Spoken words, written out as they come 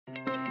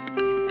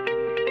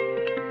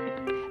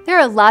There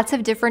are lots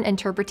of different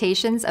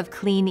interpretations of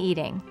clean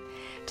eating.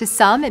 To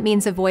some, it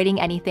means avoiding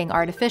anything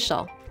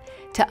artificial.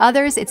 To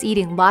others, it's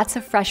eating lots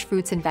of fresh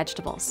fruits and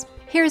vegetables.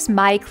 Here's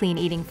my clean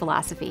eating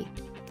philosophy.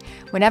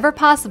 Whenever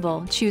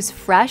possible, choose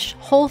fresh,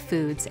 whole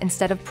foods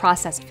instead of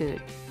processed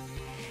food.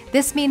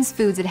 This means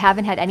foods that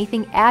haven't had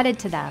anything added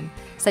to them,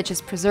 such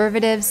as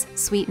preservatives,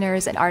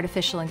 sweeteners, and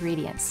artificial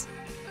ingredients.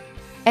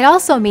 It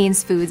also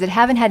means foods that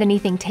haven't had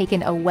anything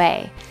taken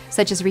away,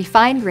 such as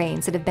refined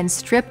grains that have been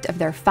stripped of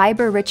their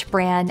fiber-rich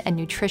bran and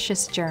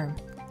nutritious germ.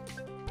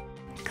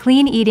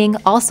 Clean eating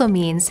also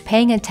means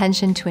paying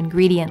attention to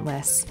ingredient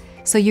lists,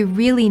 so you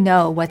really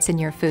know what's in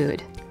your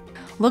food.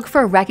 Look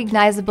for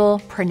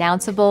recognizable,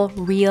 pronounceable,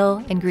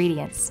 real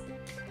ingredients.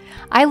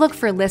 I look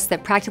for lists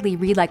that practically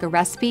read like a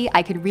recipe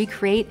I could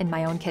recreate in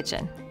my own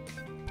kitchen.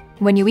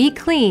 When you eat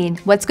clean,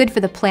 what's good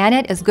for the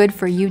planet is good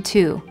for you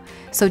too.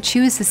 So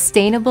choose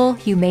sustainable,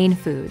 humane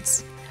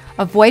foods.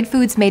 Avoid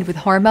foods made with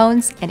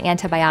hormones and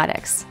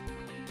antibiotics.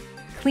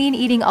 Clean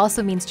eating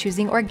also means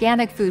choosing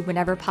organic food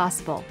whenever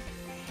possible,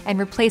 and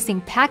replacing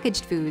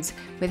packaged foods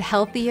with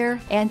healthier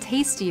and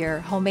tastier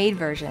homemade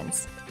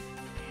versions.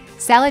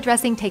 Salad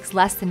dressing takes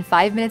less than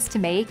 5 minutes to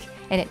make,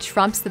 and it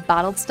trumps the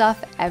bottled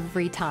stuff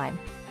every time.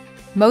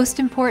 Most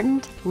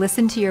important,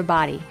 listen to your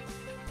body.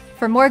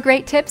 For more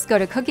great tips, go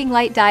to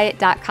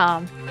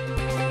cookinglightdiet.com.